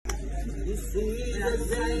Hello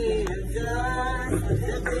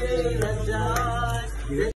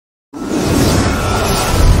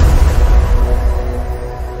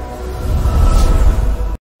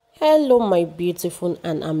my beautiful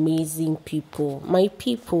and amazing people. My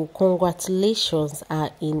people, congratulations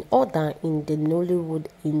are in order in the Nollywood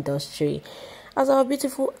industry. As our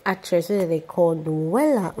beautiful actress that they call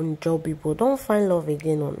Nuella njubigbo don't find love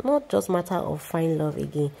again, or not just matter of find love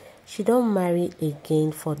again. She don't marry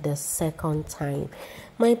again for the second time.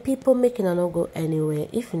 My people, making her not go anywhere.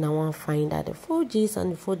 If you now want to find out the full gist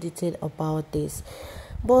and the full detail about this.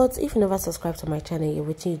 But if you never subscribe to my channel, you're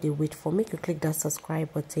waiting, you wait for me to click that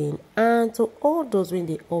subscribe button. And to all those when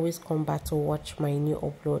they always come back to watch my new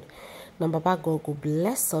upload, number God will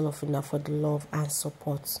bless all of you now for the love and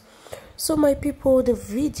support. So my people, the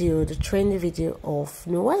trendy video of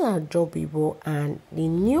Nuella njubigbo and the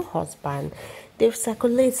new husband, they've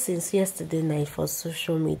circulated since yesterday night for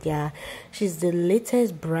social media. She's the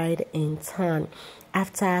latest bride in town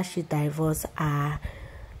after she divorced her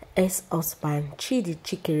ex-husband Chidi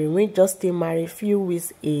Chikere, when just stay married a few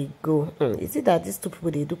weeks ago. Is it that these two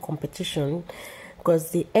people they do competition?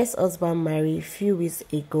 Because the ex-husband married a few weeks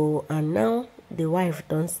ago, and now the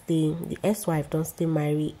ex-wife don't stay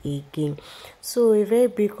married again. So a very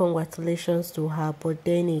big congratulations to her. But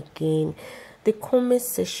then again, the comment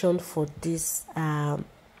section for this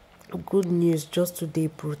good news just today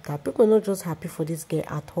brutal. People not just happy for this girl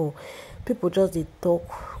at all. People just they talk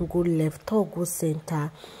go left, talk go center.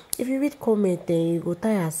 If you read comment, then you go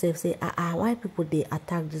tell yourself, say, why people they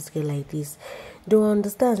attack this girl like this? Don't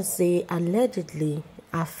understand, say, allegedly,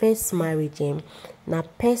 her first marriage, na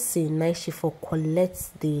person na she for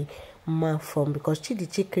collects the man from, because Chidi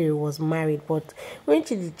Chikere was married. But when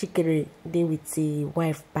Chidi Chikere did with the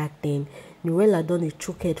wife back then, Nuella done a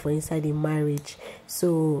choke head for inside the marriage.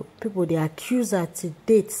 So people they accuse her to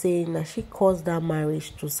date, saying that she caused that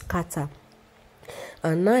marriage to scatter.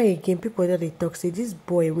 And now again, people that they talk, say this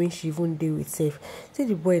boy, when she even deal with safe, say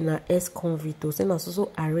the boy na ex-convict, say na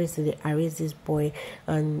also arrested, they arrest this boy,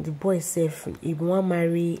 and the boy safe, he want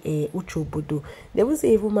marry Uchobodo. They will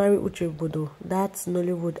say even marry Uchobodo, that's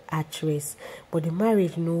Nollywood actress, but the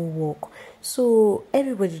marriage no work. So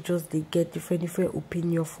everybody just they get different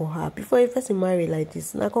opinion for her. Before a person marry like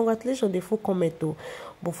this, now congratulations, they full comment though,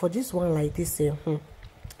 but for this one like this,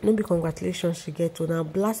 no be congratulations she get to now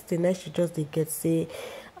blasting. Now she just they get say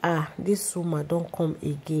this woman don't come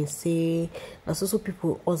again, say that's also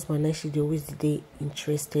people husband that she they always they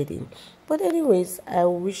interested in. But anyways, I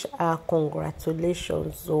wish her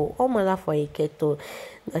congratulations. So all my life for a keto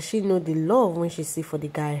that she know the love when she see for the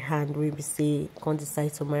guy hand we be say can't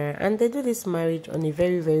decide to marry. And they do this marriage on a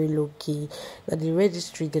very low key. That the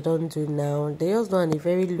registry they don't do now. They also do on a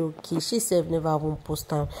very low key. She said never even post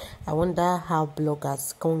down. I wonder how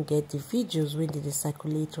bloggers can get the videos when they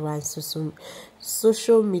circulate around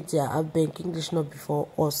social media. I beg English not before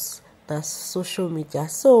us. That's social media.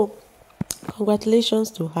 So congratulations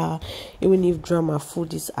to her, even if drama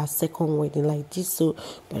food is her second wedding like this. So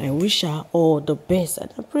but I wish her all the best,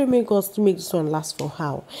 and I pray may God to make this one last for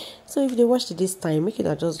her. So if they watched it this time, make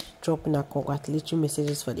it just drop in a congratulatory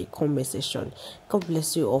messages for the comment section. God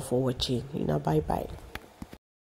bless you all for watching. Bye bye.